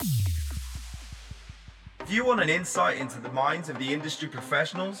If you want an insight into the minds of the industry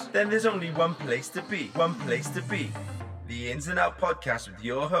professionals, then there's only one place to be. One place to be. The Ins and Out podcast with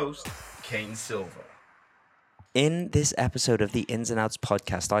your host, Kane Silver. In this episode of the Ins and Outs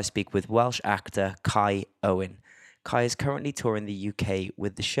podcast, I speak with Welsh actor Kai Owen. Kai is currently touring the UK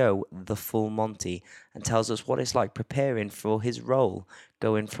with the show The Full Monty and tells us what it's like preparing for his role,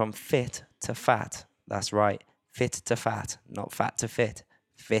 going from fit to fat. That's right, fit to fat, not fat to fit.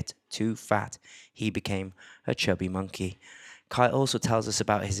 Fit to fat. He became a chubby monkey. Kai also tells us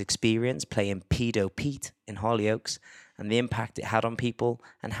about his experience playing Peado Pete in Hollyoaks and the impact it had on people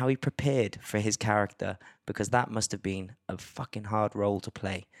and how he prepared for his character, because that must have been a fucking hard role to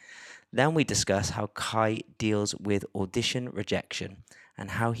play. Then we discuss how Kai deals with audition rejection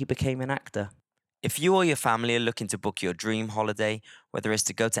and how he became an actor. If you or your family are looking to book your dream holiday, whether it's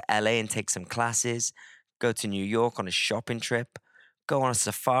to go to LA and take some classes, go to New York on a shopping trip, go on a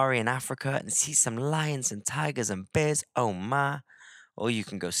safari in Africa and see some lions and tigers and bears, oh my, or you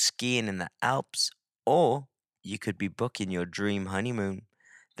can go skiing in the Alps, or you could be booking your dream honeymoon,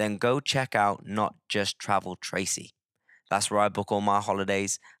 then go check out Not Just Travel Tracy. That's where I book all my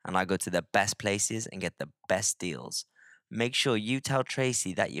holidays and I go to the best places and get the best deals. Make sure you tell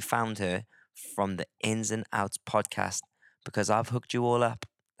Tracy that you found her from the Ins and Outs podcast, because I've hooked you all up.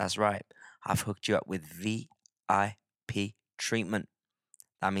 That's right, I've hooked you up with VIP treatment.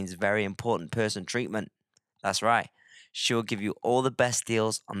 That means very important person treatment. That's right. She'll give you all the best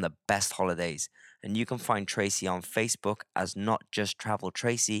deals on the best holidays. And you can find Tracy on Facebook as Not Just Travel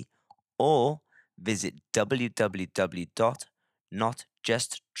Tracy, or visit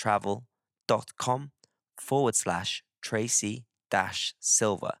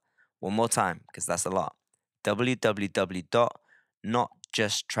www.notjusttravel.com/Tracy-Silver. One more time, because that's a lot.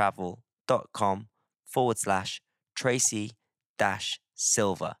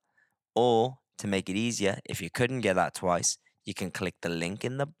 www.notjusttravel.com/Tracy-Silver. Or, to make it easier, if you couldn't get that twice, you can click the link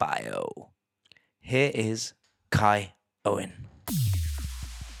in the bio. Here is Kai Owen.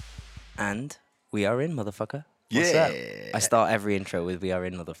 And we are in, motherfucker. What's up? I start every intro with "We are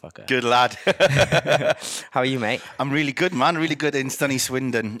in, motherfucker." Good lad. How are you, mate? I'm really good, man. Really good in sunny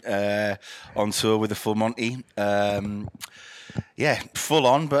Swindon, on tour with the Full Monty. Full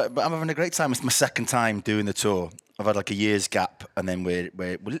on, but I'm having a great time. It's my second time doing the tour. I've had like a year's gap, and then we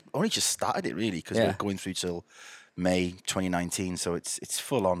only just started it really, because we're going through till May 2019. So it's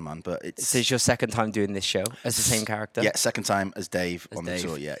full on, man. But So it's your second time doing this show as the same character? Yeah, second time as Dave on the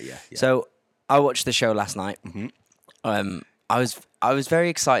tour. Yeah. So I watched the show last night. Mm-hmm. I was very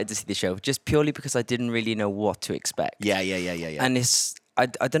excited to see the show, just purely because I didn't really know what to expect. Yeah. And I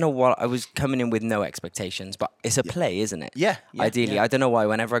don't know what, I was coming in with no expectations, but it's a play, isn't it? Yeah. Ideally, yeah. I don't know why.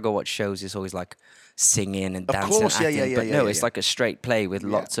 Whenever I go watch shows, it's always like singing and dancing, and acting. But no, it's like a straight play with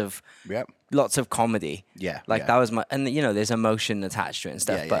lots of comedy. Yeah. That was my, and there's emotion attached to it and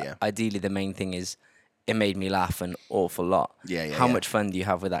stuff. But ideally, the main thing is, it made me laugh an awful lot. How much fun do you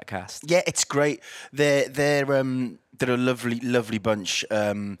have with that cast? Yeah, it's great. They're a lovely bunch.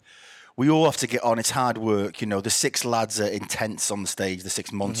 We all have to get on. It's hard work, The 6 lads are intense on the stage. The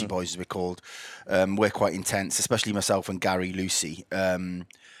 6 Monty boys, as we're called. We're quite intense, especially myself and Gary, Lucy.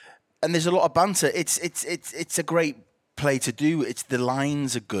 And there's a lot of banter. It's a great play to do. The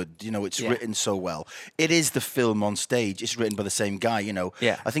lines are good. It's written so well. It is the film on stage. It's written by the same guy.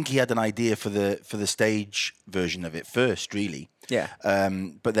 I think he had an idea for the stage version of it first, really.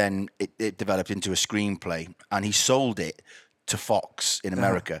 But then it developed into a screenplay, and he sold it to Fox in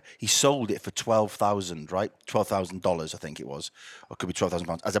America. He sold it for $12,000, right? $12,000, I think it was, or it could be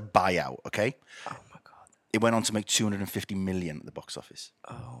 £12,000 as a buyout. Okay. Oh my god! It went on to make $250 million at the box office.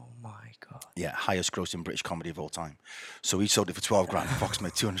 Oh my god! Yeah, highest grossing British comedy of all time. So he sold it for 12 grand. Fox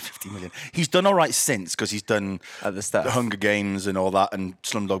made 250 million. He's done all right since, because he's done the Hunger Games and all that, and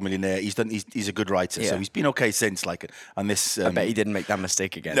Slumdog Millionaire. He's a good writer, so he's been okay since. And this, I bet he didn't make that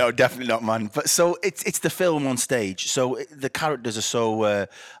mistake again. No, definitely not, man. But so it's the film on stage. So the characters are so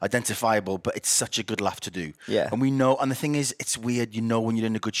identifiable, but it's such a good laugh to do. Yeah. And we know. And the thing is, it's weird. When you're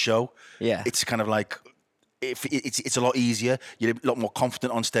in a good show. Yeah. It's kind of like, it's a lot easier. You're a lot more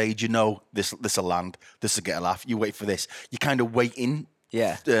confident on stage. This will land. This will get a laugh. You wait for this. You're kind of waiting.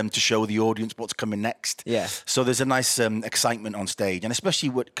 To show the audience what's coming next. Yeah. So there's a nice excitement on stage, and especially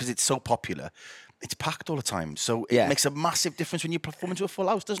because it's so popular, it's packed all the time. So it makes a massive difference when you perform into a full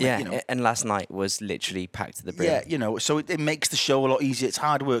house, doesn't it? Yeah. And last night was literally packed to the brim. Yeah. So it makes the show a lot easier. It's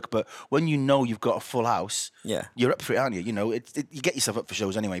hard work, but when you've got a full house, you're up for it, aren't you? You get yourself up for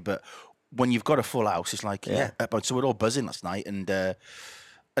shows anyway, but when you've got a full house, it's like, so we're all buzzing last night, and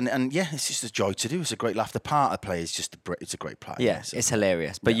And yeah, it's just a joy to do. It's a great laugh. The part I play is just it's a great part. Yeah, so, it's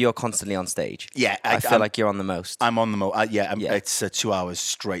hilarious. But you're constantly on stage. Yeah, I feel like you're on the most. I'm on the most. Yeah, it's 2 hours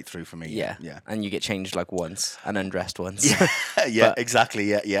straight through for me. Yeah, yeah. And you get changed like once and undressed once. Yeah,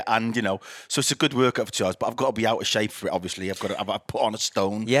 exactly. Yeah. And so it's a good workout for 2 hours, but I've got to be out of shape for it. Obviously, I've put on a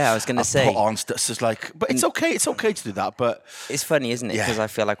stone. Yeah, I was going to say. Put on stuff. So it's like, but it's okay. It's okay to do that. But it's funny, isn't it? Yeah. Because I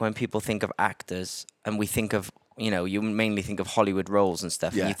feel like when people think of actors, and we think of, you mainly think of Hollywood roles and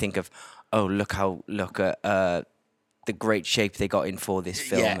stuff, and you think of, oh, look at the great shape they got in for this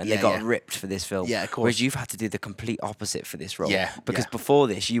film, and they got ripped for this film. Yeah, of course. Whereas you've had to do the complete opposite for this role. Yeah, because before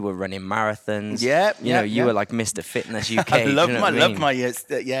this, you were running marathons. You were like Mr. Fitness UK. I love my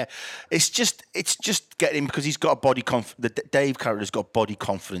yeah. It's just getting, because he's got the Dave character's got body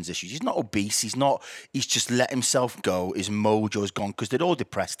confidence issues. He's not obese. He's just let himself go. His mojo's gone because they're all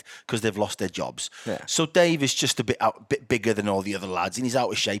depressed because they've lost their jobs. Yeah. So Dave is just a bit bigger than all the other lads, and he's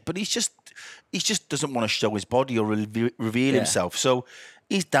out of shape. But he just doesn't want to show his body or reveal himself. So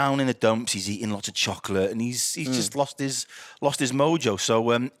he's down in the dumps. He's eating lots of chocolate, and he's just lost his mojo.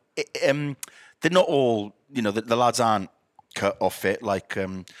 So they're not all, the lads aren't cut or fit like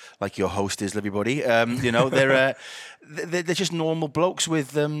your host is, everybody. They're just normal blokes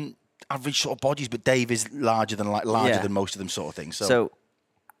with average sort of bodies, but Dave is larger than most of them, sort of thing. So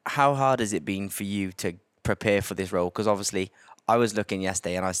how hard has it been for you to prepare for this role? Because obviously, I was looking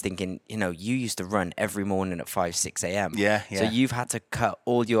yesterday and I was thinking, you used to run every morning at 5, 6 a.m. Yeah. So you've had to cut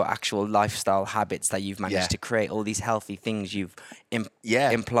all your actual lifestyle habits that you've managed to create, all these healthy things you've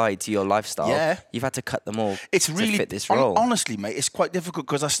implied to your lifestyle. Yeah. You've had to cut them all to fit this role. Honestly, mate, it's quite difficult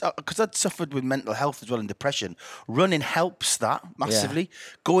because I'd suffered with mental health as well and depression. Running helps that massively.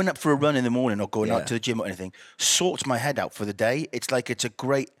 Yeah. Going up for a run in the morning or going out to the gym or anything sorts my head out for the day. It's a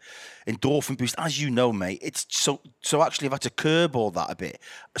great endorphin boost, as you know, mate. It's so actually I've had to curb all that a bit.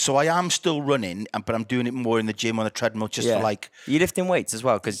 So I am still running, but I'm doing it more in the gym on the treadmill just for like. You're lifting weights as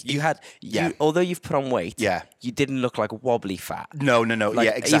well, because although you've put on weight, you didn't look like wobbly fat. No. Like,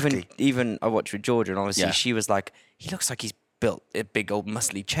 yeah, exactly. Even I watched with Georgia, and obviously she was like, he looks like he's built a big old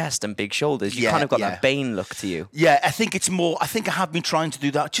muscly chest and big shoulders. You kind of got that Bane look to you. Yeah, I think it's more. I think I have been trying to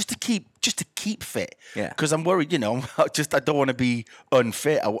do that just to keep fit. Yeah. Because I'm worried, I don't want to be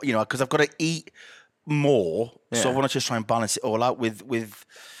unfit. Because I've got to eat more. Yeah. So I want to just try and balance it all out with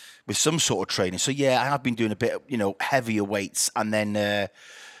some sort of training. So yeah, I have been doing a bit of, heavier weights, and then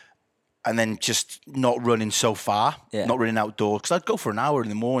just not running so far, not running outdoors. Because I'd go for an hour in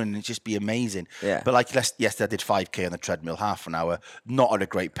the morning and it'd just be amazing. Yeah. But like yesterday, I did 5K on the treadmill, half an hour, not at a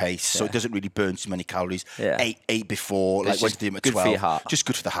great pace, so it doesn't really burn too many calories. Yeah. Eight before, like went to do them at 12. Good for your heart. Just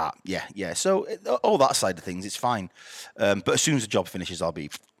good for the heart. Yeah. So all that side of things, it's fine. But as soon as the job finishes, I'll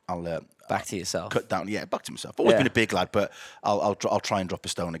back to yourself. Cut down, back to myself. Always been a big lad, but I'll try and drop a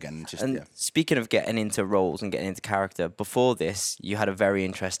stone again. Speaking of getting into roles and getting into character, before this, you had a very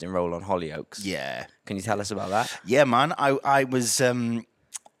interesting role on Hollyoaks. Yeah. Can you tell us about that? Yeah, man. I was in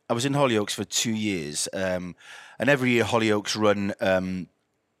Hollyoaks for 2 years, and every year Hollyoaks run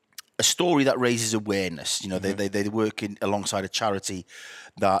a story that raises awareness. They work alongside a charity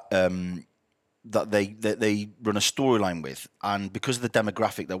that they run a storyline with, and because of the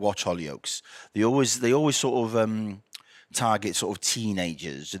demographic that watch Hollyoaks, they always sort of target sort of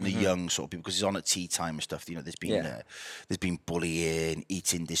teenagers and the young sort of people, because it's on at tea time and stuff. There's been bullying,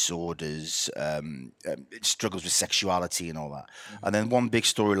 eating disorders, struggles with sexuality and all that. And then one big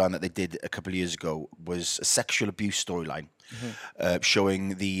storyline that they did a couple of years ago was a sexual abuse storyline,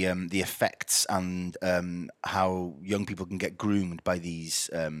 showing the effects and how young people can get groomed by these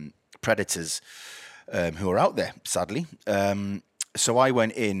predators who are out there, sadly. So I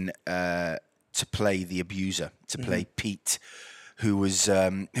went in to play the abuser, to play Pete, who was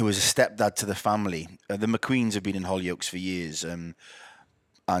a stepdad to the family. The McQueens have been in Hollyoaks for years, and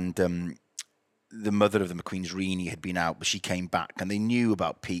the mother of the McQueens, Renee, had been out, but she came back, and they knew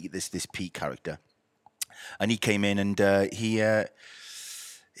about Pete, this Pete character, and he came in, and he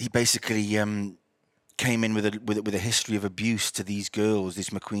basically came in with a history of abuse to these girls, this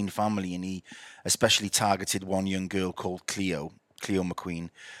McQueen family, and he especially targeted one young girl called Cleo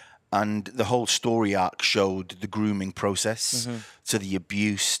McQueen. And the whole story arc showed the grooming process, to the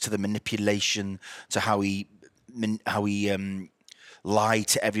abuse, to the manipulation, to how he lied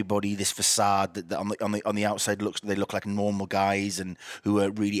to everybody. This facade that on the outside they look like normal guys and who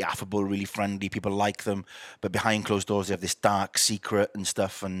are really affable, really friendly. People like them, but behind closed doors they have this dark secret and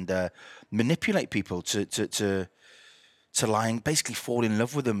stuff, and manipulate people to lie and basically fall in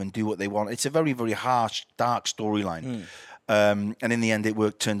love with them and do what they want. It's a very, very harsh, dark storyline. And in the end,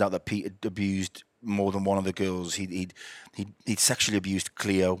 it turned out that Pete had abused more than one of the girls. He'd sexually abused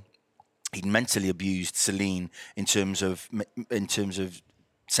Cleo. He'd mentally abused Celine in terms of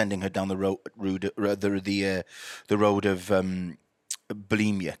sending her down the road the road of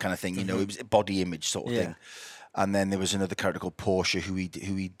bulimia kind of thing. You know, it was a body image sort of thing. And then there was another character called Portia who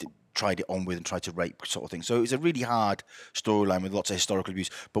he tried it on with and tried to rape sort of thing. So it was a really hard storyline with lots of historical abuse.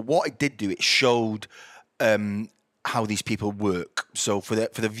 But what it did do, it showed how these people work. So for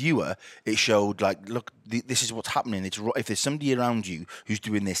the viewer, it showed like, look, this is what's happening. If there's somebody around you who's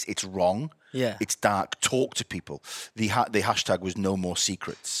doing this, it's wrong. Yeah. It's dark. Talk to people. The hashtag was no more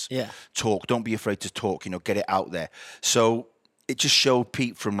secrets. Yeah. Talk. Don't be afraid to talk. You know, get it out there. So it just showed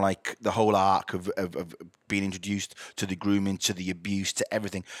Pete from like the whole arc of being introduced to the grooming, to the abuse, to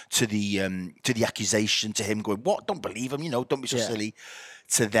everything, to the accusation, to him going, what? Don't believe him. You know, don't be so silly.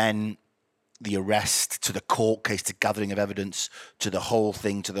 To then the arrest, to the court case, to gathering of evidence, to the whole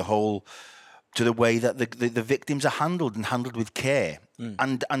thing, to the way that the victims are handled with care,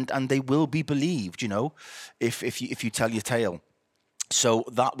 and they will be believed, you know, if you tell your tale. So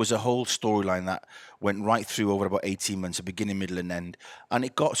that was a whole storyline that went right through over about 18 months, a beginning, middle, and end, and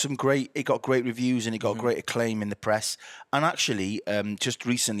it got great reviews and it got great acclaim in the press. And actually, just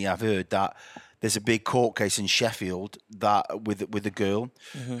recently, I've heard that there's a big court case in Sheffield that with a girl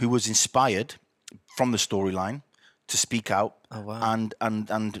who was inspired from the storyline to speak out. Oh, wow.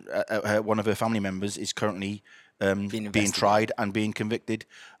 And one of her family members is currently being tried and being convicted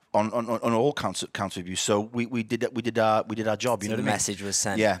on all counts of abuse. So we did our job. You know what I mean? The message was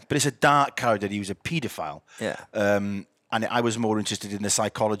sent. Yeah, but it's a dark character. He was a paedophile. Yeah. And I was more interested in the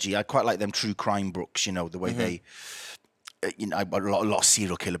psychology. I quite like them true crime books. You know, the way they. You know, I bought a lot of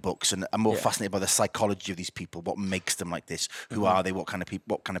serial killer books, and I'm more fascinated by the psychology of these people. What makes them like this? Who are they? What kind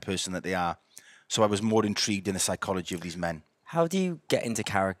of person that they are? So I was more intrigued in the psychology of these men. How do you get into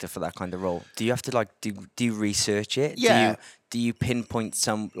character for that kind of role? Do you have to do you research it? Yeah. Do you pinpoint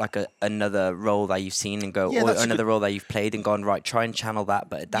some another role that you've seen and go, Yeah, or another role that you've played and gone, right, try and channel that,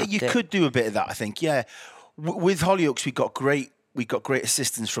 but adapt Yeah, you it? could do a bit of that, I think. Yeah, with Hollyoaks, we got great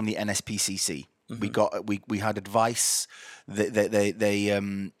assistance from the NSPCC. We had advice. They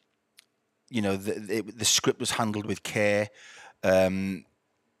you know, the script was handled with care.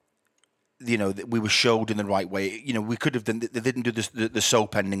 You know, we were showed in the right way. You know, we could have done. They didn't do the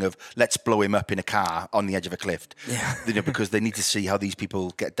soap ending of let's blow him up in a car on the edge of a cliff. Yeah. You know, because they need to see how these people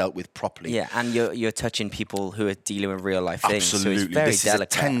get dealt with properly. Yeah, and you're touching people who are dealing with real life things. Absolutely, So it's very this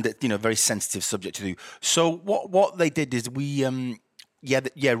delicate. is a tender, you know, very sensitive subject to do. So what they did is we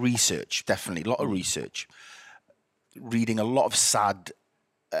research, definitely a lot of research, reading a lot of sad,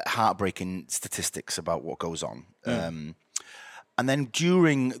 heartbreaking statistics about what goes on. And then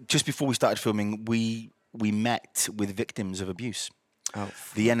just before we started filming, we met with victims of abuse. Oh.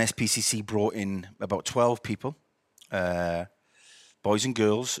 The NSPCC brought in about 12 people, boys and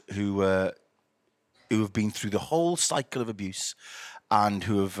girls who have been through the whole cycle of abuse and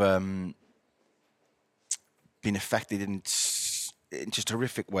who have been affected in just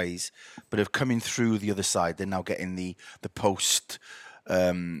horrific ways, but have come in through the other side. They're now getting the post.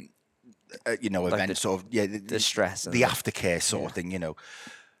 You know, event sort of the stress, the aftercare sort of thing, you know.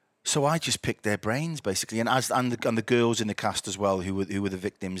 So I just picked their brains basically, and the girls in the cast as well who were the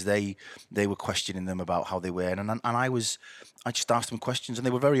victims. They were questioning them about how they were, and I just asked them questions, and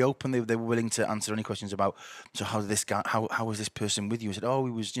they were very open. They were willing to answer any questions about. So how did this guy? How was this person with you? I said, oh,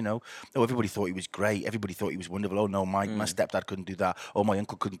 he was, you know. Oh, everybody thought he was great. Everybody thought he was wonderful. Oh no, my stepdad couldn't do that. Oh, my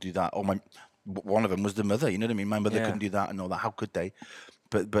uncle couldn't do that. Oh, one of them was the mother. You know what I mean? My mother couldn't do that and all that. How could they?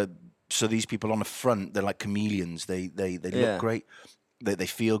 But. So these people on the front, they're like chameleons. They look great. They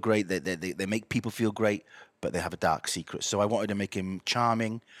feel great. They make people feel great, but they have a dark secret. So I wanted to make him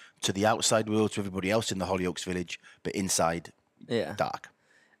charming to the outside world, to everybody else in the Hollyoaks village, but inside, dark.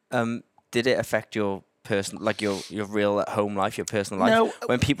 Did it affect your your real at home life, your personal life? No.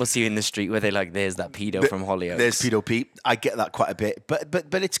 When people see you in the street, where they like, there's that pedo from Hollyoaks. There's Peado Pete. I get that quite a bit,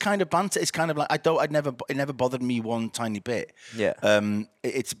 but it's kind of banter. It's kind of like it never bothered me one tiny bit. Yeah.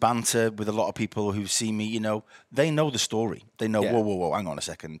 It's banter with a lot of people who see me. You know, they know the story. They know. Yeah. Whoa. Hang on a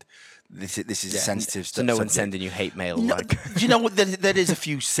second. This is sensitive stuff. So no one's sending you hate mail. No, do you know what? There is a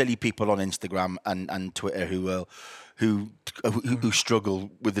few silly people on Instagram and Twitter who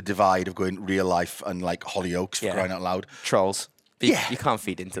struggle with the divide of going real life and like Hollyoaks for crying out loud. Trolls. You can't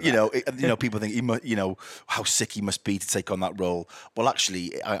feed into that. You know, people think you know how sick he must be to take on that role. Well,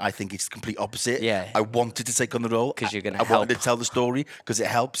 actually, I think it's the complete opposite. Yeah. I wanted to take on the role because you're going to help. I wanted to tell the story because it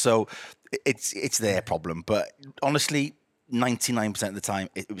helps. So it's their problem. But honestly, 99% of the time,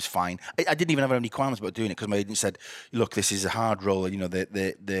 it was fine. I didn't even have any qualms about doing it because my agent said, "Look, this is a hard role. You know,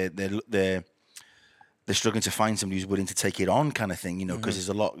 they're they're struggling to find somebody who's willing to take it on, kind of thing, because there's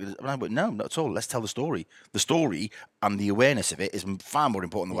a lot. But no, not at all. Let's tell the story. The story and the awareness of it is far more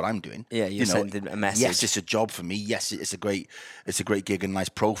important than what I'm doing. Yeah, you're sending a message. Yes, it's a job for me. Yes, it's a great gig and nice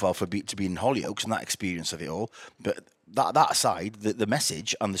profile to be in Hollyoaks and that experience of it all. But that aside, the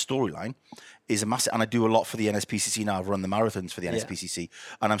message and the storyline is a massive. And I do a lot for the NSPCC now. I've run the marathons for the NSPCC,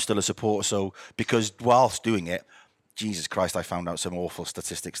 and I'm still a supporter. So because whilst doing it, Jesus Christ, I found out some awful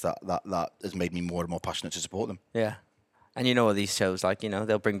statistics that has made me more and more passionate to support them. Yeah. And you know all these shows, like,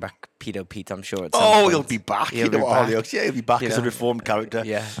 they'll bring back Peado Pete, I'm sure. At some Oh, point. he'll be back. He'll be back. Yeah, he'll be back as a reformed character.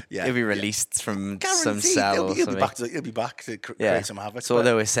 Yeah. He'll be released from some Guaranteed. cell or something. He'll be back to create some havoc. So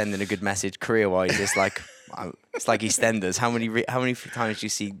although we're sending a good message career-wise, it's like EastEnders. How many times do you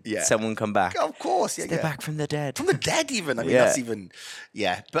see someone come back? Of course, yeah. They're back from the dead. From the dead, even. I mean, that's even,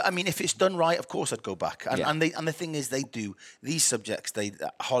 But I mean, if it's done right, of course, I'd go back. And the thing is, they do these subjects.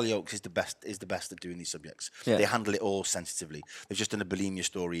 Hollyoaks is the best at doing these subjects. Yeah. They handle it all sensitively. They've just done a bulimia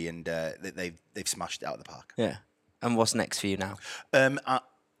story, and they've smashed it out of the park. Yeah. And what's next for you now?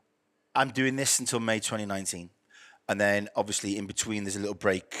 I'm doing this until May 2019. And then, obviously, in between, there's a little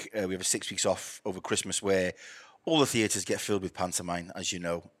break. We have 6 weeks off over Christmas where all the theatres get filled with pantomime, as you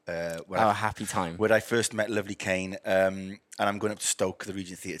know. A happy time. Where I first met lovely Kane. And I'm going up to Stoke, the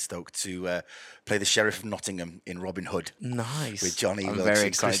Regent Theatre Stoke, to play the Sheriff of Nottingham in Robin Hood. Nice. With Johnny I'm Wilkes very and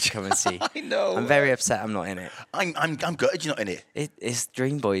excited to come and see. I know. I'm very upset I'm not in it. I'm gutted you're not in it. It's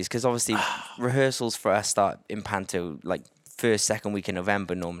Dream Boys, because obviously rehearsals for us start in Panto, like, first, second week in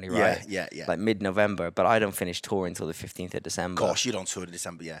November normally, right? Yeah. Like mid-November, but I don't finish tour until the 15th of December. Gosh, you don't tour in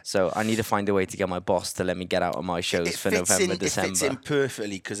December, yeah. So I need to find a way to get my boss to let me get out of my shows for November, December. It fits in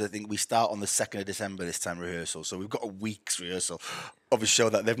perfectly, because I think we start on the 2nd of December this time rehearsal. So we've got a week's rehearsal of a show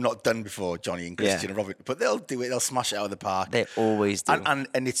that they've not done before, Johnny and Christian and Robert. But they'll do it. They'll smash it out of the park. They always do. And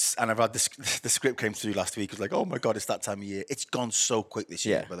I've had the script came through last week. It was like, oh my God, it's that time of year. It's gone so quick this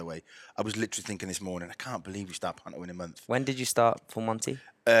year, by the way. I was literally thinking this morning, I can't believe we start Panto in a month. When did you start for Monty?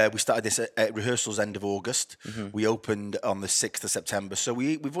 We started this at rehearsals end of August. We opened on the 6th of September. So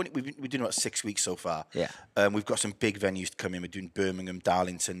we're doing about 6 weeks so far. Yeah. We've got some big venues to come in. We're doing Birmingham,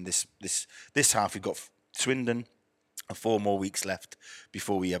 Darlington. This half we've got Swindon. And 4 more weeks left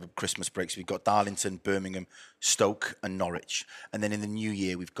before we have a Christmas break. So we've got Darlington, Birmingham, Stoke, and Norwich. And then in the new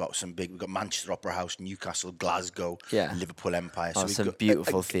year, we've got Manchester Opera House, Newcastle, Glasgow, and Liverpool Empire. So we've some got,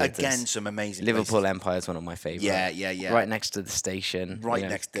 beautiful theatres. Again, some amazing Liverpool places. Empire is one of my favourites. Yeah. Right next to the station. Right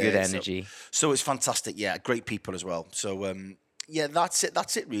next there. Good energy. So it's fantastic. Yeah, great people as well. So that's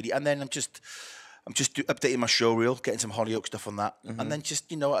it really. And then I'm just updating my show reel, getting some Hollyoaks stuff on that, and then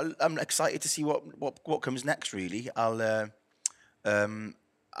just I'm excited to see what comes next. Really, I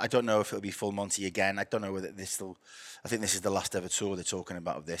don't know if it'll be full Monty again. I don't know whether I think this is the last ever tour they're talking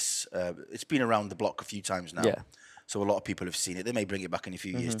about of this. It's been around the block a few times now, so a lot of people have seen it. They may bring it back in a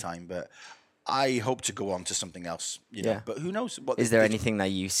few years' time, but I hope to go on to something else. You know, but who knows? Is there anything that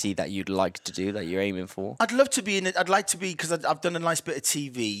you see that you'd like to do, that you're aiming for? I'd love to be in it. I'd like to be, because I've done a nice bit of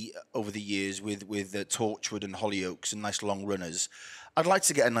TV over the years with Torchwood and Hollyoaks and nice long runners. I'd like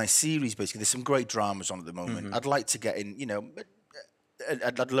to get a nice series, basically. There's some great dramas on at the moment. I'd like to get in,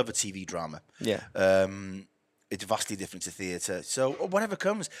 I'd love a TV drama. Yeah. It's vastly different to theatre. So whatever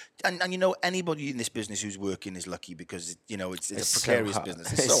comes. And anybody in this business who's working is lucky, because, it's a precarious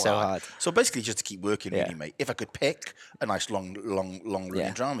business. It's so hard. So basically just to keep working, really, mate. If I could pick a nice long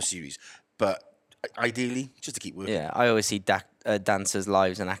running drama series, but ideally just to keep working. Yeah, I always see dancers'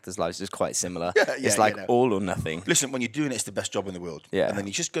 lives and actors' lives is quite similar. It's like all or nothing. Listen, when you're doing it, it's the best job in the world. Yeah. And then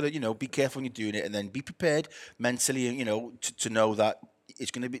you just got to, be careful when you're doing it, and then be prepared mentally, to know that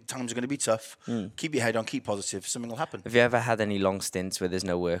times are going to be tough. Keep your head on, keep positive. Something will happen. Have you ever had any long stints where there's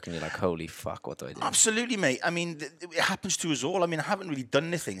no work and you're like, holy fuck, what do I do? Absolutely, mate. I mean, it happens to us all. I mean, I haven't really done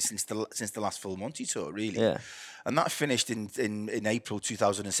anything since the last full Monty tour, really. Yeah. And that finished in April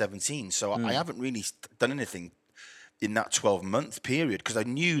 2017. So I haven't really done anything in that 12-month period, because I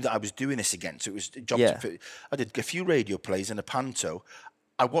knew that I was doing this again. So it was a job. I did a few radio plays and a panto.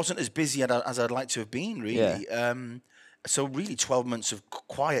 I wasn't as busy as I'd like to have been, really. Yeah. So really 12 months of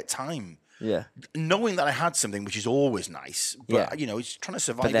quiet time. Yeah. Knowing that I had something, which is always nice, but it's trying to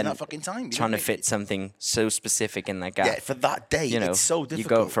survive in that fucking time. Trying to fit something so specific in that gap. Yeah, for that day, it's so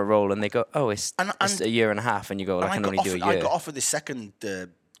difficult. You go up for a role and they go, oh, it's a year and a half, and you go, well, I can only do a year. I got offered the second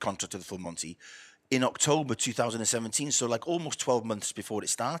contract of the full Monty in October 2017, so like almost 12 months before it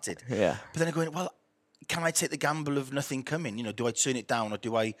started. Yeah. But then I'm going, well, can I take the gamble of nothing coming? Do I turn it down, or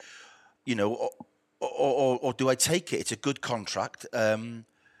do I, or do I take it? It's a good contract.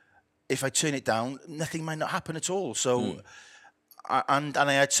 If I turn it down, nothing might not happen at all. So and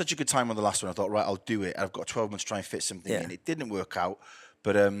I had such a good time on the last one. I thought, right, I'll do it. I've got 12 months to try and fit something in. It didn't work out,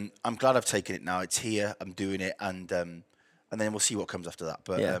 but I'm glad I've taken it now. It's here. I'm doing it, and then we'll see what comes after that.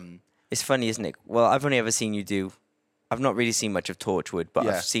 But it's funny, isn't it? Well, I've only ever seen you do. I've not really seen much of Torchwood, but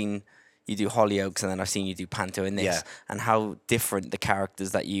I've seen you do Hollyoaks, and then I've seen you do Panto in this, and how different the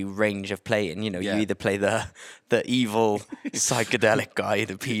characters that you range of playing. You either play the evil psychedelic guy,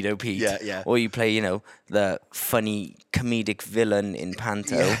 the pedo Pete, or you play the funny comedic villain in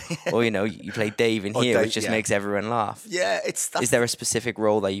Panto, or you play Dave in here, which just makes everyone laugh. Yeah, Is there a specific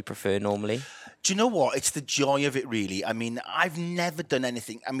role that you prefer normally? Do you know what? It's the joy of it, really. I mean, I've never done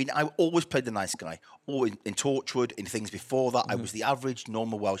anything. I mean, I always played the nice guy. Or in Torchwood, in things before that, I was the average,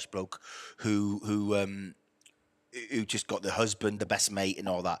 normal Welsh bloke who just got the husband, the best mate, and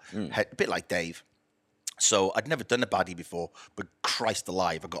all that. A bit like Dave. So I'd never done a baddie before, but Christ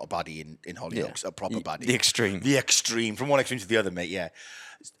alive, I got a baddie in Hollyoaks, a proper baddie. The extreme. The extreme, from one extreme to the other, mate. Yeah,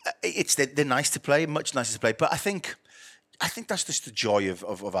 they're nice to play, much nicer to play. But I think that's just the joy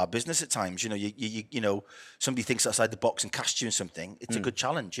of our business at times. You somebody thinks outside the box and casts you in something. It's a good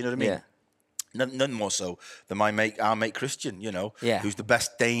challenge. You know what I mean? Yeah. None more so than our mate Christian, who's the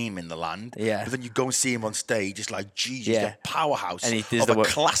best dame in the land. Yeah. But then you go and see him on stage, it's like, Jesus, he's a powerhouse and he of a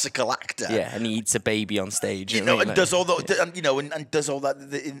classical actor. Yeah, and he eats a baby on stage. And does all that, and does all that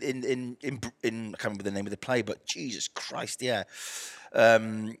in I can't remember the name of the play, but Jesus Christ, yeah.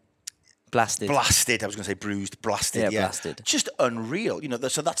 Blasted. I was going to say bruised, blasted. Yeah, blasted. Just unreal.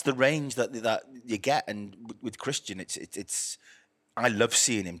 So that's the range that you get. And with Christian, it's. I love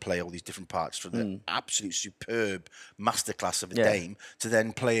seeing him play all these different parts, from the absolute superb masterclass of a dame to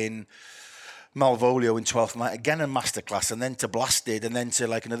then playing Malvolio in 12th Night, again a masterclass, and then to Blasted, and then to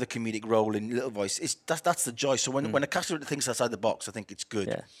like another comedic role in Little Voice. That's the joy. So when a caster thinks outside the box, I think it's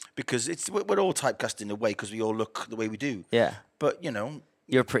good because we're all typecast in a way because we all look the way we do. Yeah, but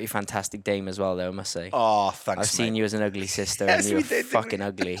you're a pretty fantastic dame as well, though, I must say. Oh, thanks, I've seen you as an ugly sister, yes, and you were did, fucking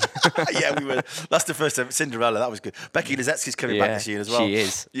ugly. Yeah, we were. That's the first time. Cinderella, that was good. Becky Lizetsky's coming back this year as well. She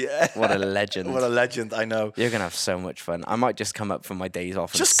is. Yeah. What a legend. What a legend, I know. You're going to have so much fun. I might just come up for my days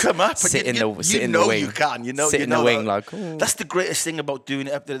off and just come up. Sit in the wing. You can. Sit in the wing like... Ooh. That's the greatest thing about doing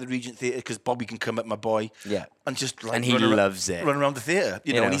it up there at the Regent Theatre, because Bobby can come up, my boy. Yeah. And just like... And he loves it. Run around the theatre.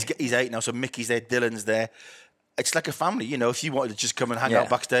 And he's 8 now, so Mickey's there, Dylan's there. It's like a family, if you wanted to just come and hang out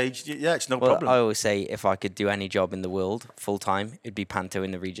backstage, it's no problem. I always say if I could do any job in the world full time, it'd be Panto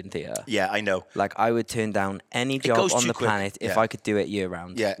in the Regent Theatre. Yeah, I know. Like, I would turn down any job on the planet if I could do it year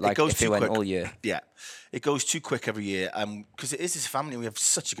round. Yeah, like, it goes if too it went quick. all year. Yeah, it goes too quick every year. Because it is this family, we have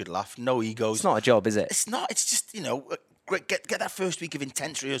such a good laugh, no egos. It's not a job, is it? It's not. It's just, great. Get that first week of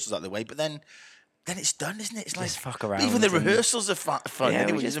intense rehearsals out of the way, but then it's done, isn't it? It's like, just fuck around. Even the rehearsals are fun. Yeah,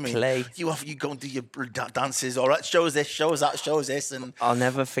 anyway, just play. You go and do your dances. All right, show us this, show us that, show us this, and I'll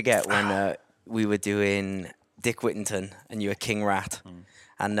never forget when we were doing Dick Whittington and you were King Rat.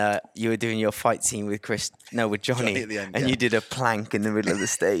 And you were doing your fight scene with Johnny at the end, and you did a plank in the middle of the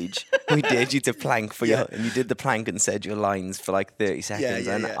stage. We dared you to plank and you did the plank and said your lines for like 30 seconds,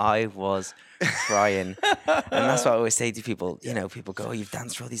 I was crying. And that's what I always say to people. People go, "Oh, you've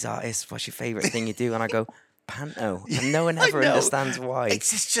danced for all these artists. What's your favourite thing you do?" And I go, "Panto," and no one ever understands why.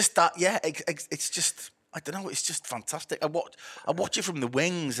 It's just that, it's just, I don't know. It's just fantastic. I watch it from the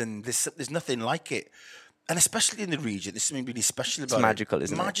wings, and there's nothing like it. And especially in the region, there's something really special about it. It's magical,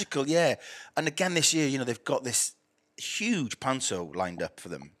 isn't it? Magical, yeah. And again, this year, they've got this huge panto lined up for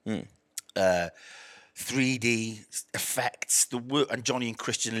them. 3D effects, the work, and Johnny and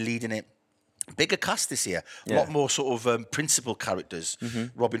Christian leading it. Bigger cast this year. A lot more sort of principal characters.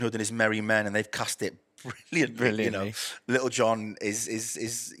 Robin Hood and his merry men, and they've cast it brilliantly. Little John is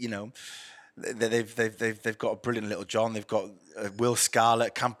they've got a brilliant Little John. They've got Will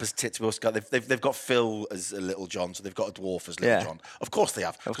Scarlett, Campus Tits, Will Scarlett. They've got Phil as a Little John, so they've got a dwarf as Little John. Of course they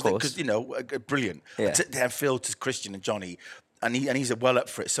have. Of course, because brilliant. Yeah. They have Phil to Christian and Johnny. And he's well up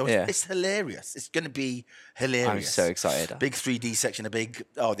for it. So it's hilarious. It's going to be hilarious. I'm so excited. Big 3D section, I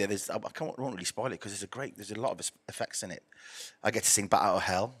won't really spoil it because there's a lot of effects in it. I get to sing Bat Out of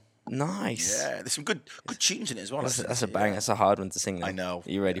Hell. Nice. Yeah, there's some good tunes in it as well. That's a bang. That's a hard one to sing, though. I know.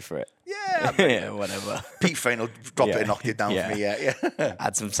 Are you ready for it? Yeah. Yeah, whatever. Pete Fain will drop it and knock it down for me. Yeah.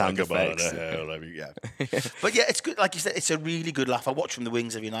 Add some sound effects. But yeah, it's good. Like you said, it's a really good laugh. I watch from the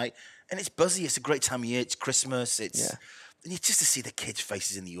wings every night, and it's buzzy. It's a great time of year. It's Christmas. And it's just to see the kids'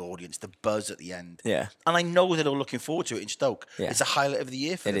 faces in the audience, the buzz at the end. Yeah. And I know they're all looking forward to it in Stoke. Yeah. It's a highlight of the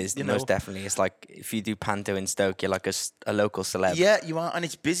year for It them. is, you most know? definitely. It's like if you do Panto in Stoke, you're like a local celeb. Yeah, you are. And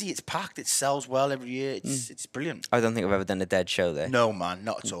it's busy, it's packed, it sells well every year. It's brilliant. I don't think I've ever done a dead show there. No, man,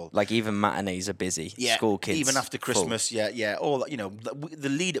 not at all. Like even matinees are busy. Yeah, School kids. even after full. Christmas, yeah. All that, the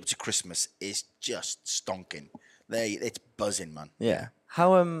lead up to Christmas is just stonking. It's buzzing, man. Yeah.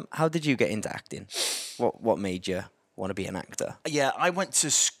 How did you get into acting? What made you want to be an actor? Yeah, I went to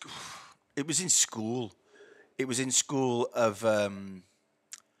school. It was in school. I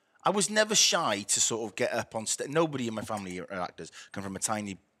was never shy to sort of get up on stage. Nobody in my family are actors. Come from a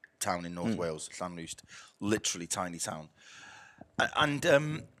tiny town in North Wales, Llanrwst, literally tiny town. And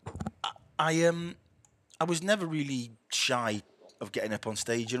I was never really shy of getting up on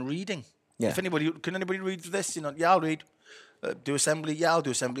stage and reading. Yeah. If can anybody read this? Yeah, I'll read. Do assembly? Yeah, I'll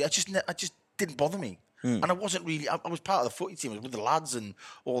do assembly. I just didn't bother me. And I wasn't really. I was part of the footy team. I was with the lads and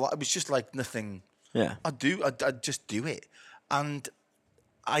all that. It was just like nothing. Yeah. I'd just do it, and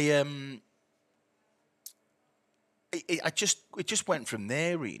it just went from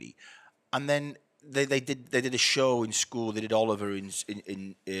there really, and then they did a show in school. They did Oliver in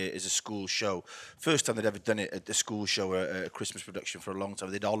as a school show. First time they'd ever done it at the school show, a Christmas production for a long time.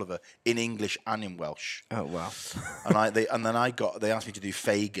 They did Oliver in English and in Welsh. Oh wow. And they asked me to do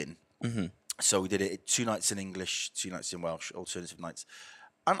Fagin. Mm-hmm. So we did it 2 nights in English, 2 nights in Welsh, alternative nights.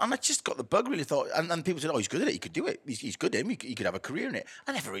 And I just got the bug, really thought, and people said, oh, he's good at it, he could do it, he's good at it, he could have a career in it.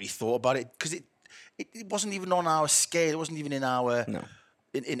 I never really thought about it, because it wasn't even on our scale, it wasn't even in our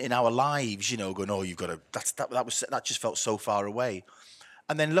in our lives, going, oh, you've got to, that just felt so far away.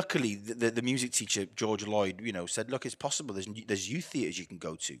 And then luckily, the music teacher, George Lloyd, said, look, it's possible. There's youth theatres you can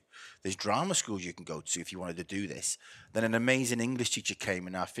go to. There's drama schools you can go to if you wanted to do this. Then an amazing English teacher came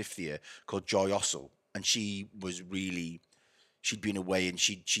in our 5th year called Joy Ossel. And she was really, she'd been away and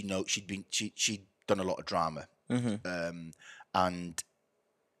she'd done a lot of drama. Mm-hmm. And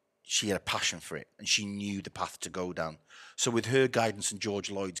she had a passion for it and she knew the path to go down. So with her guidance and George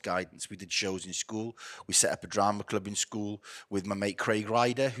Lloyd's guidance, we did shows in school. We set up a drama club in school with my mate Craig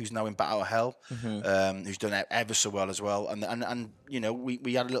Ryder, who's now in Bat Out of Hell, who's done it ever so well as well. And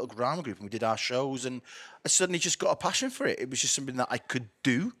we had a little drama group and we did our shows, and I suddenly just got a passion for it. It was just something that I could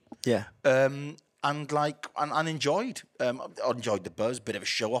do. Yeah. And enjoyed. I enjoyed the buzz, bit of a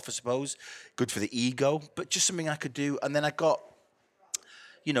show off, I suppose. Good for the ego, but just something I could do. And then I got,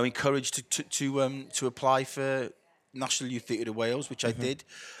 encouraged to apply for National Youth Theatre of Wales, which I did,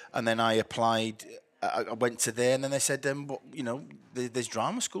 and then I applied. I went to there, and then they said, there's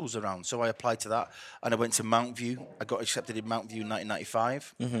drama schools around, so I applied to that, and I went to Mount View. I got accepted in Mount View in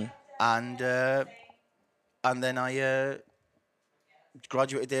 1995, and then I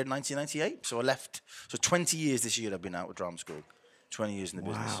graduated there in 1998. So I left. So 20 years this year I've been out of drama school. 20 years in the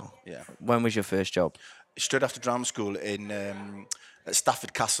business. Wow. Yeah. When was your first job? Straight after drama school at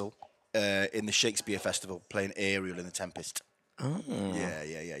Stafford Castle in the Shakespeare Festival, playing Ariel in The Tempest. Oh.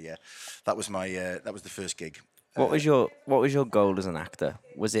 Yeah. That was the first gig. What was your goal as an actor?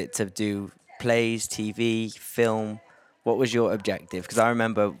 Was it to do plays, TV, film? What was your objective? Because I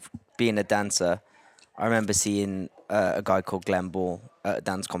remember being a dancer. I remember seeing a guy called Glenn Ball at a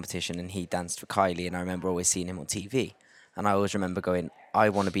dance competition, and he danced for Kylie, and I remember always seeing him on TV. And I always remember going, I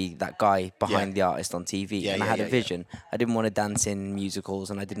want to be that guy behind the artist on TV. And I had a vision. I didn't want to dance in musicals,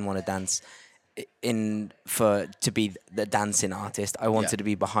 and I didn't want to dance to be the dancing artist. I wanted to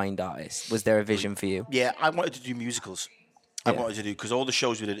be behind artists. Was there a vision for you? Yeah, I wanted to do musicals. I wanted to do, because all the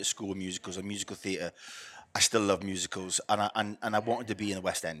shows we did at school were musicals and musical theatre. I still love musicals, and I wanted to be in the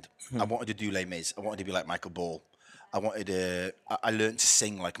West End. I wanted to do Les Mis. I wanted to be like Michael Ball. I learned to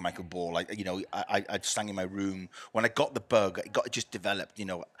sing like Michael Ball. I sang in my room. When I got the bug, it just developed.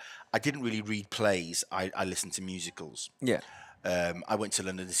 I didn't really read plays. I listened to musicals. Yeah. I went to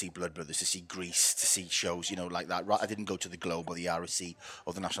London to see Blood Brothers, to see Grease, to see shows, like that. I didn't go to the Globe or the RSC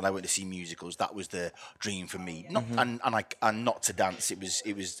or the National. I went to see musicals. That was the dream for me. Not and not to dance. It was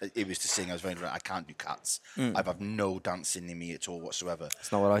to sing. I was very I can't do Cats. I have no dancing in me at all whatsoever.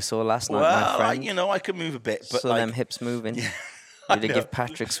 That's not what I saw last night, my friend. I can move a bit, but saw them hips moving. Yeah. Did it give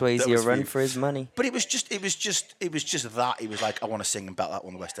Patrick Swayze a run for his money? But it was just that. It was like, I want to sing about that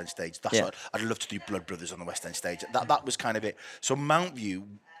on the West End stage. That's what I'd love to do. Blood Brothers on the West End stage. That was kind of it. So Mount View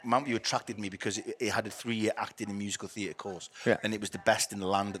attracted me because it had a 3-year acting and musical theatre course, and it was the best in the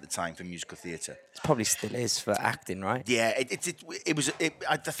land at the time for musical theatre. It probably still is for acting, right? Yeah, it was.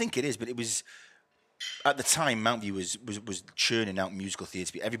 I think it is, but it was. At the time, Mount View was churning out musical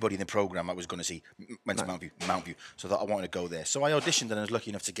theatre. Everybody in the programme I was going to see went to Mount View. So I thought I wanted to go there. So I auditioned and I was lucky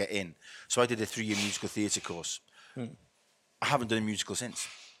enough to get in. So I did a 3-year musical theatre course. I haven't done a musical since.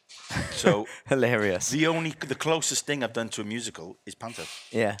 So Hilarious. the closest thing I've done to a musical is panto.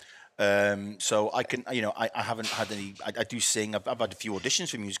 Yeah. So I can, I haven't had any. I do sing. I've had a few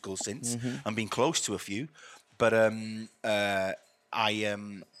auditions for musicals since. I'm being close to a few, but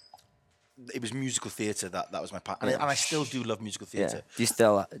it was musical theatre that was my part, and I still do love musical Yeah. theatre. Do you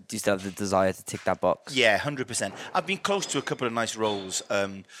still have the desire to tick that box? Yeah, 100%. I've been close to a couple of nice roles.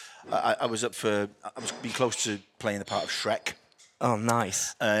 I was being close to playing the part of Shrek. Oh,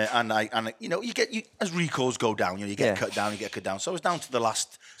 nice. And you as recalls go down, you get cut down. So I was down to the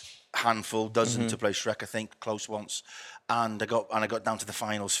last handful, dozen to play Shrek, I think, close once, and I got down to the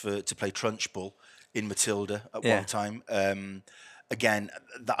finals to play Trunchbull in Matilda at one time. Again,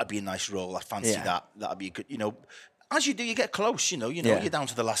 that'd be a nice role. I fancy that. That'd be a good, as you do, you get close. You're down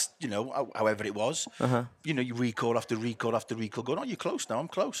to the last, however it was. You recall after recall after recall, going, oh, you're close now. I'm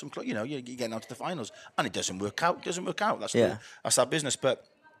close. You're getting down to the finals, and it doesn't work out. That's our business. But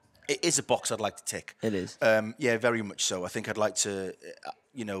it is a box I'd like to tick. It is. Yeah, very much so. I think I'd like to,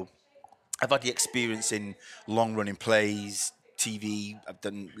 I've had the experience in long-running plays, TV. I've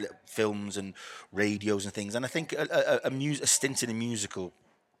done films and radios and things, and I think a stint in a musical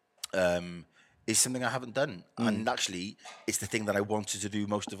is something I haven't done, and actually, it's the thing that I wanted to do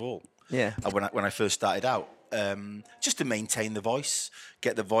most of all. Yeah. When I first started out, just to maintain the voice,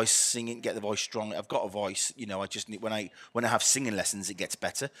 get the voice singing, get the voice strong. I've got a voice, I just need when I have singing lessons, it gets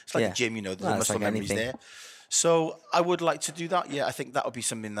better. It's like a gym, there's muscle memories there. So I would like to do that. Yeah, I think that would be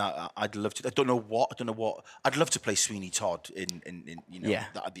something that I'd love to. I don't know what. I'd love to play Sweeney Todd in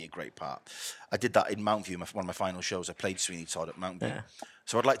that'd be a great part. I did that in Mountview, one of my final shows. I played Sweeney Todd at Mountview. Yeah.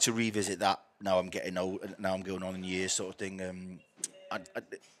 So I'd like to revisit that. Now I'm getting old. Now I'm going on in years, sort of thing.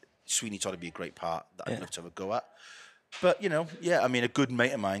 Sweeney Todd would be a great part that I'd love to have a go at. But, a good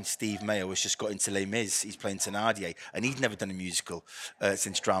mate of mine, Steve Mayo, has just got into Les Mis. He's playing Thénardier, and he'd never done a musical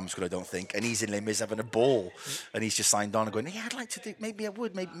since drama school, I don't think. And he's in Les Mis having a ball, and he's just signed on and going, yeah, I'd like to do, maybe I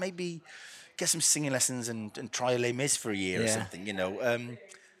would, maybe get some singing lessons and try Les Mis for a year or something,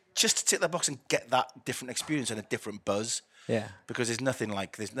 just to tick that box and get that different experience and a different buzz. Yeah. Because there's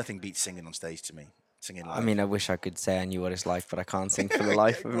nothing beats singing on stage to me. Singing live. I mean, I wish I could say I knew what it's like, but I can't sing for the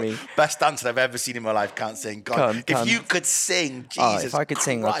life of me. Best dancer I've ever seen in my life, can't sing. God, if you could sing, Jesus if I could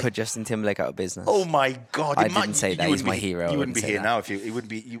sing, Christ. I'd put Justin Timberlake out of business. Oh my God! I didn't say that. He's my hero. You wouldn't be here now if you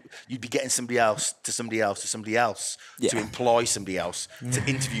wouldn't be. You'd be getting somebody else to employ somebody else to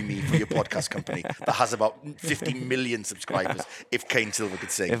interview me for your podcast company that has about 50 million subscribers. If Kane Silver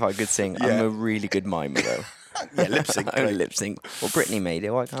could sing, if I could sing, I'm a really good mimer though. Yeah, lip sync. Lip sync. Well, Britney made it.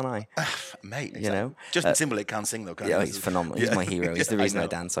 Why can't I? Mate, exactly. Justin Timberlake can't sing though. Yeah, he's phenomenal. He's my hero. He's the reason I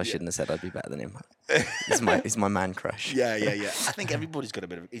dance. I shouldn't have said I'd be better than him. He's my man crush. Yeah. I think everybody's got a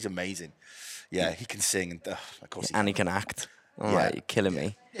bit of. He's amazing. Yeah, he can sing, and of course, he can act. All right, you're killing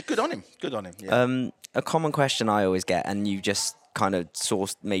me. Yeah, good on him. Yeah. A common question I always get, and you just kind of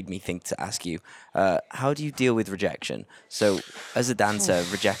made me think to ask you, how do you deal with rejection? So as a dancer,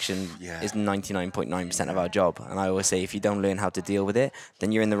 rejection is 99.9% of our job, and I always say if you don't learn how to deal with it,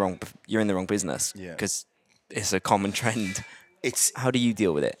 then you're in the wrong business, because it's a common trend. How do you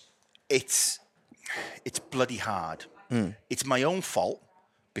deal with it? It's bloody hard. It's my own fault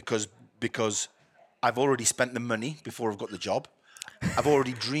because I've already spent the money before I've got the job. I've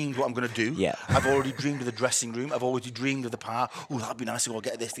already dreamed what I'm going to do. Yeah. I've already dreamed of the dressing room. I've already dreamed of the part. Oh, that'd be nice to go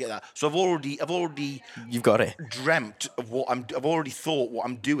get this, to get that. So I've already. You've got it. Dreamt of I've already thought what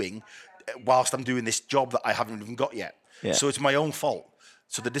I'm doing, whilst I'm doing this job that I haven't even got yet. Yeah. So it's my own fault.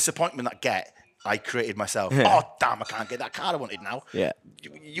 So the disappointment I created myself. Yeah. Oh damn! I can't get that car I wanted now. Yeah.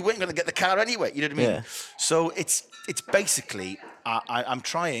 You weren't going to get the car anyway. You know what I mean? Yeah. So it's basically I'm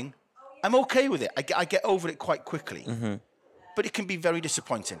trying. I'm okay with it. I get over it quite quickly. Mm-hmm. But it can be very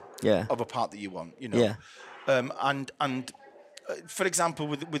disappointing. Yeah. Of a part that you want, Yeah. And for example,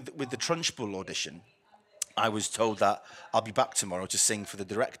 with the Trunchbull audition, I was told that I'll be back tomorrow to sing for the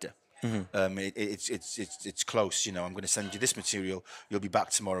director. Mm-hmm. It's close. I'm going to send you this material. You'll be back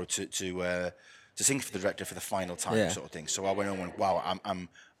tomorrow to sing for the director for the final time, sort of thing. So I went home and went, wow, I'm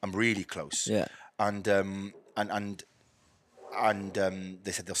really close. Yeah. And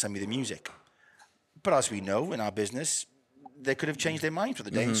they said they'll send me the music. But as we know in our business, they could have changed their mind for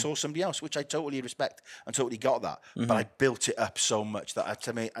the day and saw somebody else, which I totally respect and totally got that. Mm-hmm. But I built it up so much that I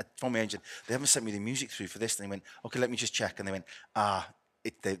told my agent, they haven't sent me the music through for this. And they went, okay, let me just check. And they went,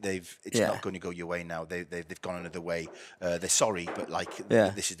 it's not going to go your way now. They've gone another way. They're sorry, but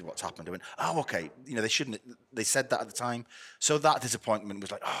this is what's happened. I went, oh, okay. They shouldn't. They said that at the time. So that disappointment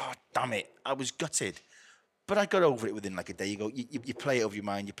was like, oh, damn it. I was gutted. But I got over it within like a day. You play it over your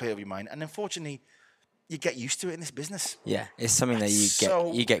mind, and unfortunately, you get used to it in this business. Yeah, it's something that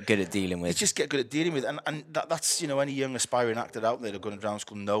you get good at dealing with. You just get good at dealing with, and that's any young aspiring actor out there that are going to drama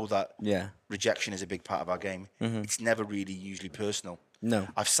school know that rejection is a big part of our game. It's never really usually personal. No,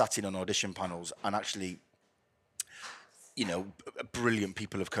 I've sat in on audition panels and actually, brilliant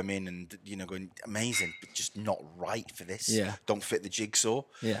people have come in and going amazing, but just not right for this. Yeah, don't fit the jigsaw.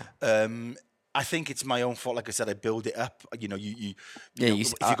 Yeah. I think it's my own fault. Like I said, I build it up. If you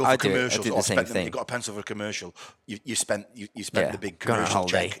go for commercials or spend them, you've got a pencil for a commercial. You spent the big commercial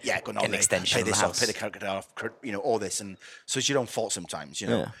check. Yeah, go on holiday. Extension pay this the off, pay the character off. All this, and so it's your own fault sometimes.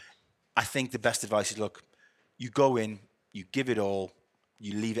 I think the best advice is look, you go in, you give it all,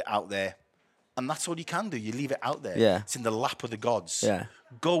 you leave it out there, and that's all you can do. You leave it out there. Yeah, it's in the lap of the gods. Yeah,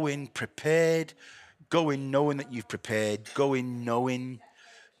 go in prepared. Go in knowing that you've prepared. Go in knowing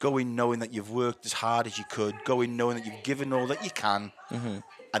that you've worked as hard as you could. Go in knowing that you've given all that you can.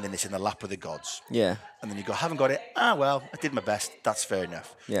 And then it's in the lap of the gods. Yeah. And then you go, haven't got it. Well, I did my best. That's fair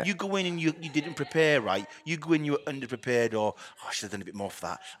enough. Yeah. You go in and you didn't prepare right. You go in, you were underprepared, or I should have done a bit more for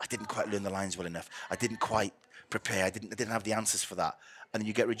that. I didn't quite learn the lines well enough. I didn't quite prepare. I didn't have the answers for that. And then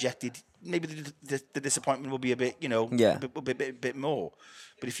you get rejected. Maybe the disappointment will be a bit, a bit more.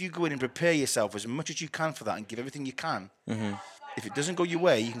 But if you go in and prepare yourself as much as you can for that and give everything you can, if it doesn't go your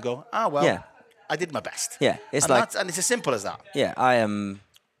way, you can go, I did my best. Yeah, it's as simple as that. Yeah,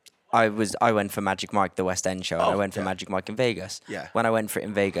 I went for Magic Mike, the West End show, and I went for Magic Mike in Vegas. Yeah. When I went for it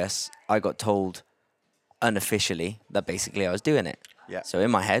in Vegas, I got told unofficially that basically I was doing it. Yeah. So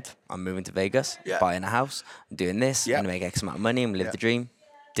in my head, I'm moving to Vegas, buying a house, I'm doing this, I'm going to make X amount of money, I'm going to live the dream.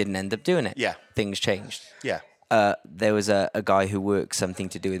 Didn't end up doing it. Yeah. Things changed. Yeah. There was a guy who works something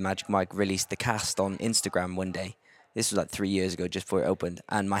to do with Magic Mike, released the cast on Instagram one day. This was like 3 years ago, just before it opened.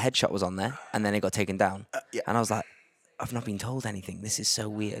 And my headshot was on there, and then it got taken down. And I was like, I've not been told anything. This is so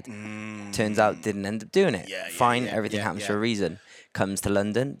weird. Turns out, didn't end up doing it. Fine, everything happens for a reason. Comes to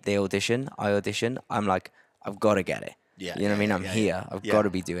London, they audition, I audition. I'm like, I've got to get it. You know what I mean? I'm here. I've got to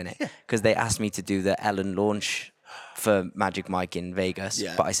be doing it. Because they asked me to do the Ellen launch for Magic Mike in Vegas.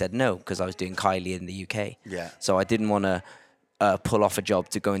 But I said no, because I was doing Kylie in the UK. So I didn't want to pull off a job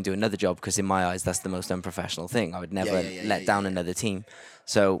to go and do another job, because in my eyes that's the most unprofessional thing. I would never let down another team.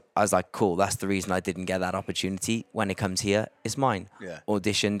 So I was like, cool, that's the reason I didn't get that opportunity. When it comes here, it's mine.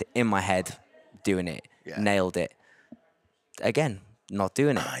 Auditioned in my head, doing it, nailed it. Again, not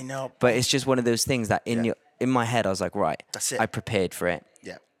doing it. I know, but it's just one of those things that in my head I was like, right, that's it. I prepared for it.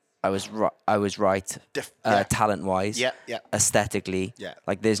 I was right. Talent wise, aesthetically.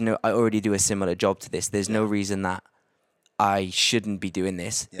 Like I already do a similar job to this. There's no reason that I shouldn't be doing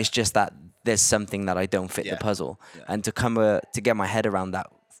this. It's just that there's something that I don't fit the puzzle, and to get my head around that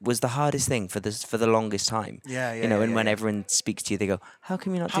was the hardest thing for the longest time. And when everyone speaks to you, they go, "How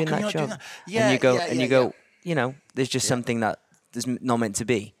come you're not doing that job?" And you go, there's just something that is not meant to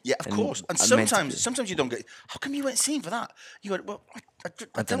be. Yeah, of course. And sometimes you don't get. How come you weren't seen for that? You go, well,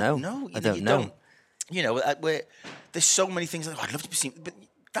 I don't know. I don't know. Where there's so many things. I'd love to be seen, but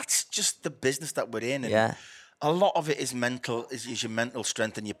that's just the business that we're in. And a lot of it is mental. Is your mental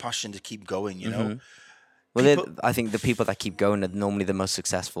strength and your passion to keep going. You know. Well, I think the people that keep going are normally the most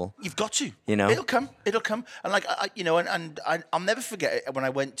successful. You've got to. It'll come. And like I'll never forget it when I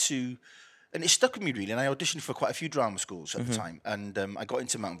went to. And it stuck with me really, and I auditioned for quite a few drama schools at the time, and I got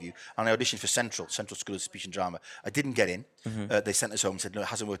into Mountain View, and I auditioned for Central School of Speech and Drama. I didn't get in. They sent us home and said, "No, it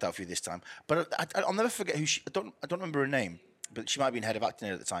hasn't worked out for you this time." But I'll never forget who I don't remember her name, but she might have been head of acting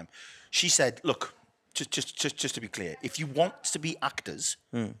there at the time. She said, "Look, just to be clear, if you want to be actors,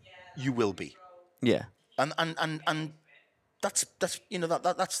 you will be." Yeah. And that's that's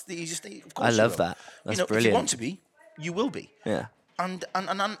the easiest thing. Of course, I love that. That's brilliant. If you want to be, you will be. Yeah. And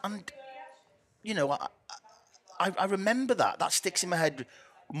I remember that sticks in my head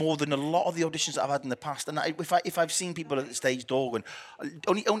more than a lot of the auditions that I've had in the past. And if I've seen people at the stage door going,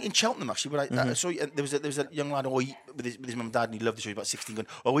 only in Cheltenham actually, but I saw there was a young lad with his mum and dad, and he loved the show. He was about 16,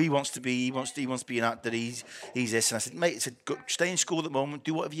 going, he wants to be an actor. He's this, and I said, mate, go, stay in school at the moment,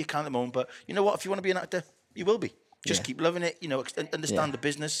 do whatever you can at the moment. But you know what? If you want to be an actor, you will be. Just keep loving it, understand the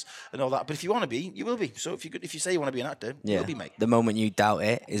business and all that. But if you want to be, you will be. So if you say you want to be an actor, you will be, mate. The moment you doubt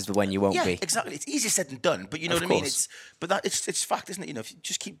it is when you won't be. Yeah, exactly. It's easier said than done, but you know what I mean. It's fact, isn't it? If you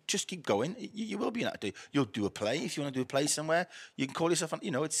just keep going, you will be an actor. You'll do a play if you want to do a play somewhere. You can call yourself.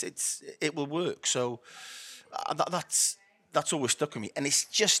 It will work. So that's always stuck with me, and it's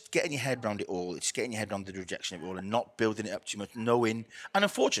just getting your head around it all. It's getting your head around the rejection of it all, and not building it up too much, knowing. And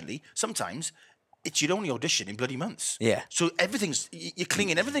unfortunately, sometimes it's your only audition in bloody months. Yeah. So you're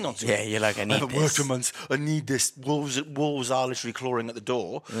clinging everything onto Yeah, it. you're like, I need haven't worked this. for months. I need this. Wolves are literally clawing at the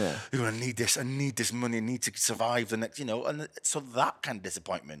door. Yeah. You're going to need this. I need this money. I need to survive the next, and so that kind of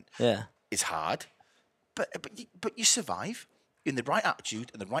disappointment is hard. But you survive. In the right attitude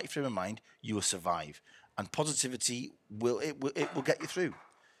and the right frame of mind, you will survive. And positivity will get you through.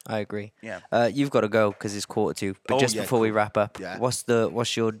 I agree. Yeah. You've got to go because it's 1:45. But just yeah, before we cool. wrap up, Yeah.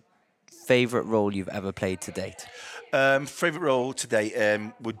 what's your favourite role you've ever played to date? Favorite role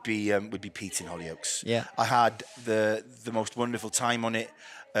today would be Pete in Hollyoaks. Yeah. I had the most wonderful time on it.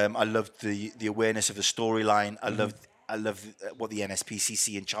 I loved the awareness of the storyline. I loved what the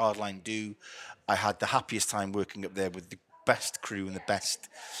NSPCC and Childline do. I had the happiest time working up there with the best crew and the best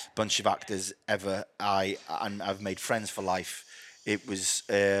bunch of actors ever. And I've made friends for life. It was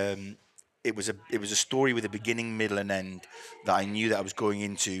a story with a beginning, middle, and end that I knew that I was going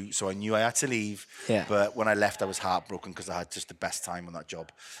into. So I knew I had to leave. Yeah. But when I left, I was heartbroken because I had just the best time on that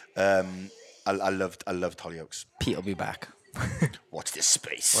job. I loved Hollyoaks. Pete will be back. Watch this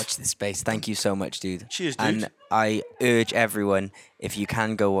space. Watch this space. Thank you so much, dude. Cheers, dude. And I urge everyone, if you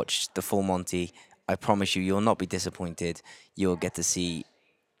can go watch the full Monty, I promise you'll not be disappointed. You'll get to see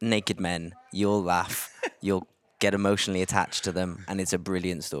naked men. You'll laugh. You'll get emotionally attached to them. And it's a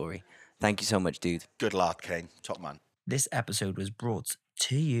brilliant story. Thank you so much, dude. Good lad, Kane. Top man. This episode was brought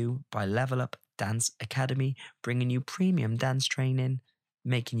to you by Level Up Dance Academy, bringing you premium dance training,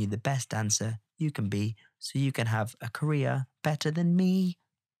 making you the best dancer you can be so you can have a career better than me.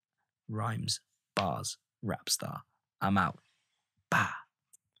 Rhymes, bars, rap star. I'm out. Bah.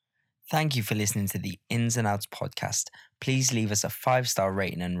 Thank you for listening to the Ins and Outs podcast. Please leave us a 5-star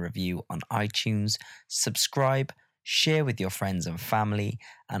rating and review on iTunes. Subscribe, share with your friends and family,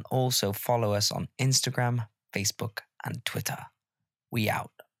 and also follow us on Instagram, Facebook, and Twitter. We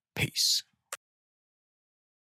out. Peace.